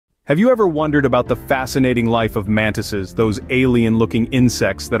Have you ever wondered about the fascinating life of mantises, those alien-looking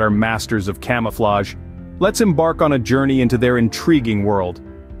insects that are masters of camouflage? Let's embark on a journey into their intriguing world.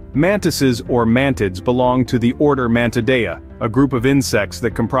 Mantises or mantids belong to the order Mantidae, a group of insects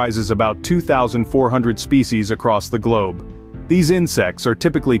that comprises about 2,400 species across the globe. These insects are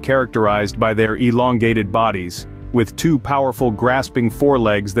typically characterized by their elongated bodies, with two powerful grasping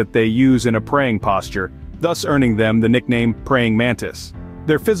forelegs that they use in a praying posture, thus earning them the nickname praying mantis.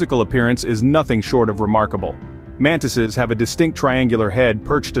 Their physical appearance is nothing short of remarkable. Mantises have a distinct triangular head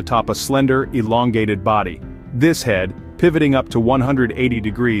perched atop a slender, elongated body. This head, pivoting up to 180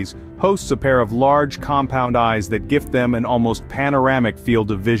 degrees, hosts a pair of large compound eyes that gift them an almost panoramic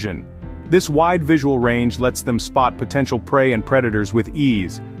field of vision. This wide visual range lets them spot potential prey and predators with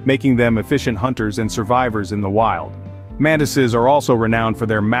ease, making them efficient hunters and survivors in the wild. Mantises are also renowned for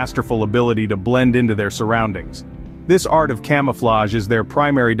their masterful ability to blend into their surroundings. This art of camouflage is their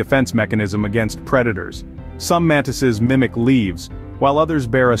primary defense mechanism against predators. Some mantises mimic leaves, while others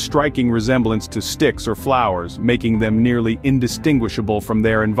bear a striking resemblance to sticks or flowers, making them nearly indistinguishable from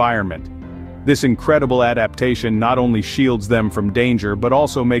their environment. This incredible adaptation not only shields them from danger but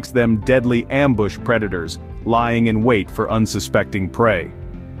also makes them deadly ambush predators, lying in wait for unsuspecting prey.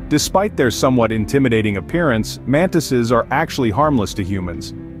 Despite their somewhat intimidating appearance, mantises are actually harmless to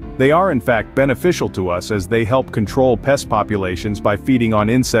humans. They are in fact beneficial to us as they help control pest populations by feeding on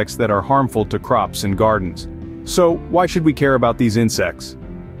insects that are harmful to crops and gardens. So, why should we care about these insects?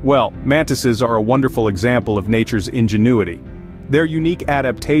 Well, mantises are a wonderful example of nature's ingenuity. Their unique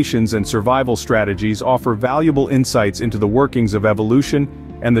adaptations and survival strategies offer valuable insights into the workings of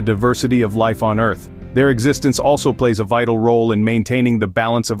evolution and the diversity of life on Earth. Their existence also plays a vital role in maintaining the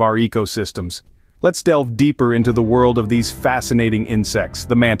balance of our ecosystems. Let's delve deeper into the world of these fascinating insects,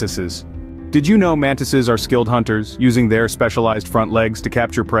 the mantises. Did you know mantises are skilled hunters, using their specialized front legs to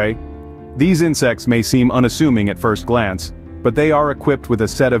capture prey? These insects may seem unassuming at first glance, but they are equipped with a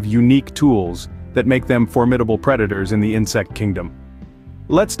set of unique tools that make them formidable predators in the insect kingdom.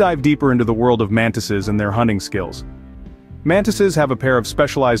 Let's dive deeper into the world of mantises and their hunting skills. Mantises have a pair of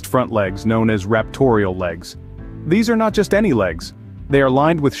specialized front legs known as raptorial legs. These are not just any legs. They are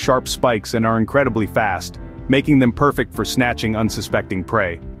lined with sharp spikes and are incredibly fast, making them perfect for snatching unsuspecting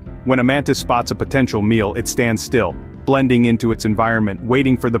prey. When a mantis spots a potential meal, it stands still, blending into its environment,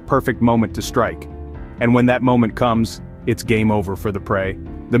 waiting for the perfect moment to strike. And when that moment comes, it's game over for the prey.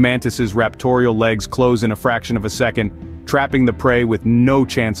 The mantis's raptorial legs close in a fraction of a second, trapping the prey with no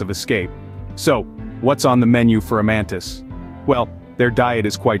chance of escape. So, what's on the menu for a mantis? Well, their diet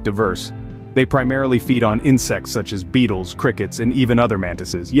is quite diverse. They primarily feed on insects such as beetles, crickets, and even other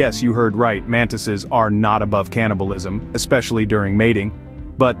mantises. Yes, you heard right, mantises are not above cannibalism, especially during mating.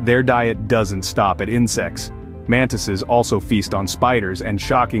 But their diet doesn't stop at insects. Mantises also feast on spiders and,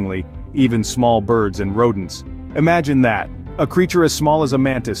 shockingly, even small birds and rodents. Imagine that, a creature as small as a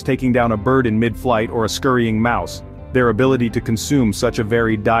mantis taking down a bird in mid-flight or a scurrying mouse. Their ability to consume such a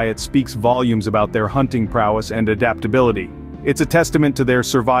varied diet speaks volumes about their hunting prowess and adaptability. It's a testament to their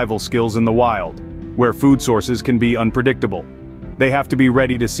survival skills in the wild, where food sources can be unpredictable. They have to be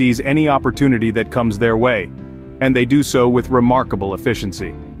ready to seize any opportunity that comes their way, and they do so with remarkable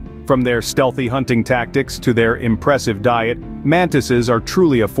efficiency. From their stealthy hunting tactics to their impressive diet, mantises are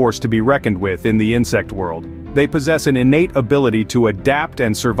truly a force to be reckoned with in the insect world. They possess an innate ability to adapt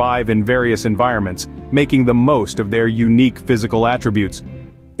and survive in various environments, making the most of their unique physical attributes.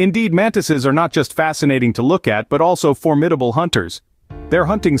 Indeed, mantises are not just fascinating to look at but also formidable hunters. Their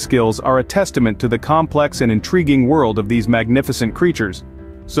hunting skills are a testament to the complex and intriguing world of these magnificent creatures.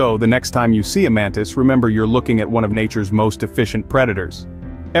 So, the next time you see a mantis, remember you're looking at one of nature's most efficient predators.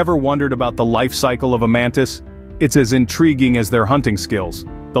 Ever wondered about the life cycle of a mantis? It's as intriguing as their hunting skills.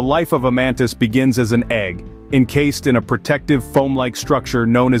 The life of a mantis begins as an egg, encased in a protective foam-like structure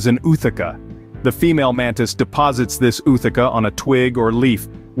known as an ootheca. The female mantis deposits this ootheca on a twig or leaf,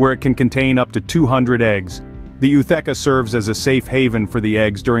 where it can contain up to 200 eggs. The ootheca serves as a safe haven for the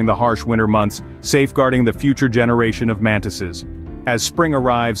eggs during the harsh winter months, safeguarding the future generation of mantises. As spring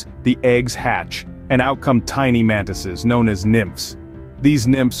arrives, the eggs hatch, and out come tiny mantises known as nymphs. These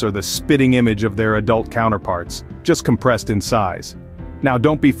nymphs are the spitting image of their adult counterparts, just compressed in size. Now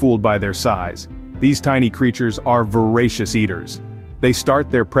don't be fooled by their size. These tiny creatures are voracious eaters. They start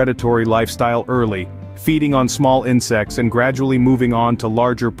their predatory lifestyle early, feeding on small insects and gradually moving on to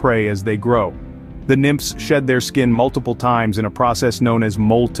larger prey as they grow. The nymphs shed their skin multiple times in a process known as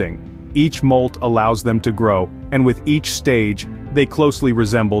molting. Each molt allows them to grow, and with each stage, they closely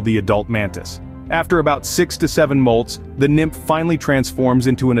resemble the adult mantis. After about 6 to 7 molts, the nymph finally transforms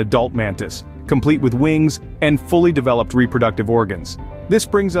into an adult mantis, complete with wings and fully developed reproductive organs. This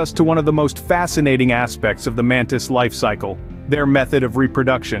brings us to one of the most fascinating aspects of the mantis life cycle, their method of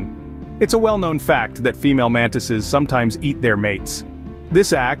reproduction. It's a well-known fact that female mantises sometimes eat their mates.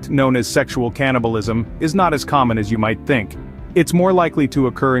 This act, known as sexual cannibalism, is not as common as you might think. It's more likely to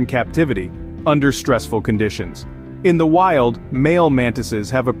occur in captivity, under stressful conditions. In the wild, male mantises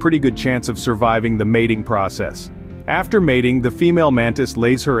have a pretty good chance of surviving the mating process. After mating, the female mantis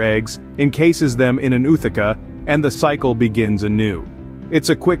lays her eggs, encases them in an ootheca, and the cycle begins anew. It's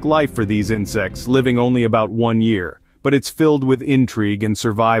a quick life for these insects, living only about 1 year, but it's filled with intrigue and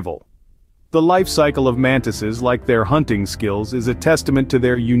survival. The life cycle of mantises, like their hunting skills, is a testament to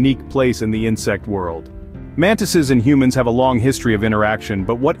their unique place in the insect world. Mantises and humans have a long history of interaction,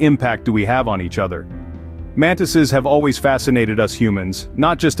 but what impact do we have on each other? Mantises have always fascinated us humans,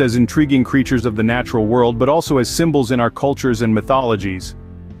 not just as intriguing creatures of the natural world but also as symbols in our cultures and mythologies.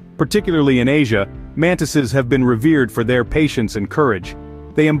 Particularly in Asia, mantises have been revered for their patience and courage.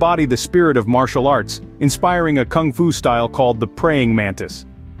 They embody the spirit of martial arts, inspiring a kung fu style called the praying mantis.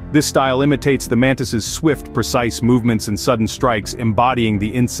 This style imitates the mantis's swift, precise movements and sudden strikes, embodying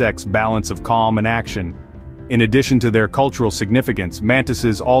the insect's balance of calm and action. In addition to their cultural significance,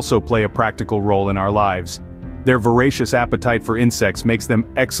 mantises also play a practical role in our lives. Their voracious appetite for insects makes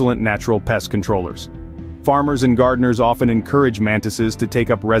them excellent natural pest controllers. Farmers and gardeners often encourage mantises to take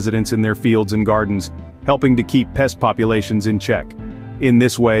up residence in their fields and gardens, helping to keep pest populations in check. In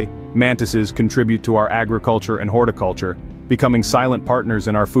this way, mantises contribute to our agriculture and horticulture, becoming silent partners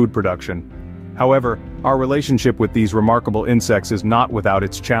in our food production. However, our relationship with these remarkable insects is not without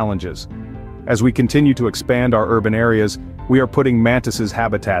its challenges. As we continue to expand our urban areas, we are putting mantises'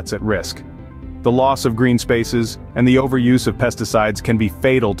 habitats at risk. The loss of green spaces and the overuse of pesticides can be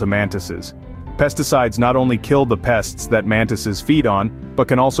fatal to mantises. Pesticides not only kill the pests that mantises feed on, but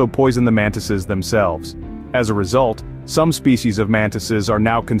can also poison the mantises themselves. As a result, some species of mantises are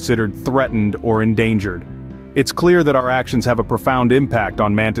now considered threatened or endangered. It's clear that our actions have a profound impact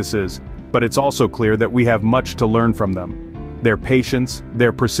on mantises, but it's also clear that we have much to learn from them. Their patience,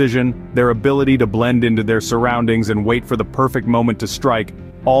 their precision, their ability to blend into their surroundings and wait for the perfect moment to strike,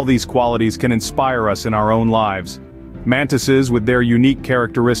 all these qualities can inspire us in our own lives. Mantises, with their unique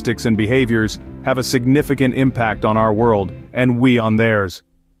characteristics and behaviors, have a significant impact on our world, and we on theirs.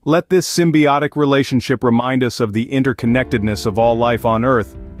 Let this symbiotic relationship remind us of the interconnectedness of all life on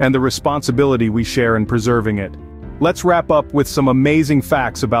Earth, and the responsibility we share in preserving it. Let's wrap up with some amazing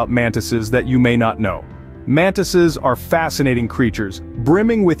facts about mantises that you may not know. Mantises are fascinating creatures,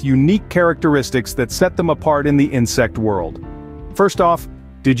 brimming with unique characteristics that set them apart in the insect world. First off,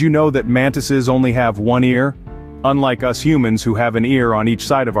 did you know that mantises only have one ear? Unlike us humans who have an ear on each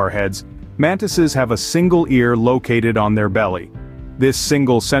side of our heads, mantises have a single ear located on their belly. This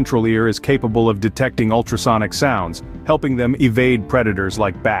single central ear is capable of detecting ultrasonic sounds, helping them evade predators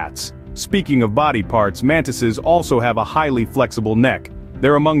like bats. Speaking of body parts, mantises also have a highly flexible neck.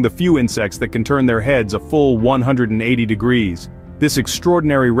 They're among the few insects that can turn their heads a full 180 degrees. This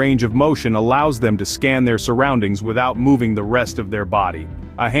extraordinary range of motion allows them to scan their surroundings without moving the rest of their body.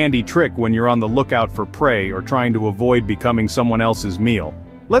 A handy trick when you're on the lookout for prey or trying to avoid becoming someone else's meal.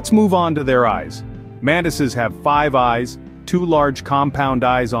 Let's move on to their eyes. Mantises have 5 eyes, 2 large compound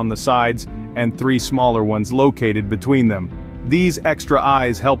eyes on the sides, and 3 smaller ones located between them. These extra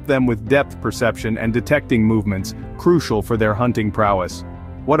eyes help them with depth perception and detecting movements, crucial for their hunting prowess.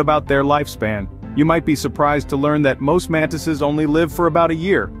 What about their lifespan? You might be surprised to learn that most mantises only live for about a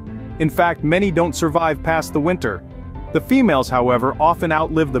year. In fact, many don't survive past the winter. The females, however, often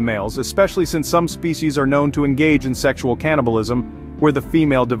outlive the males, especially since some species are known to engage in sexual cannibalism, where the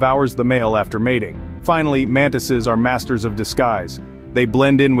female devours the male after mating. Finally, mantises are masters of disguise. They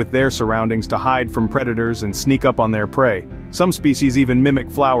blend in with their surroundings to hide from predators and sneak up on their prey. Some species even mimic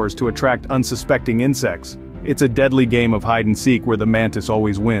flowers to attract unsuspecting insects. It's a deadly game of hide and seek where the mantis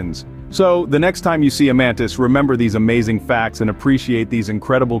always wins. So, the next time you see a mantis, remember these amazing facts and appreciate these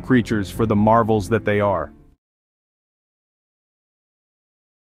incredible creatures for the marvels that they are.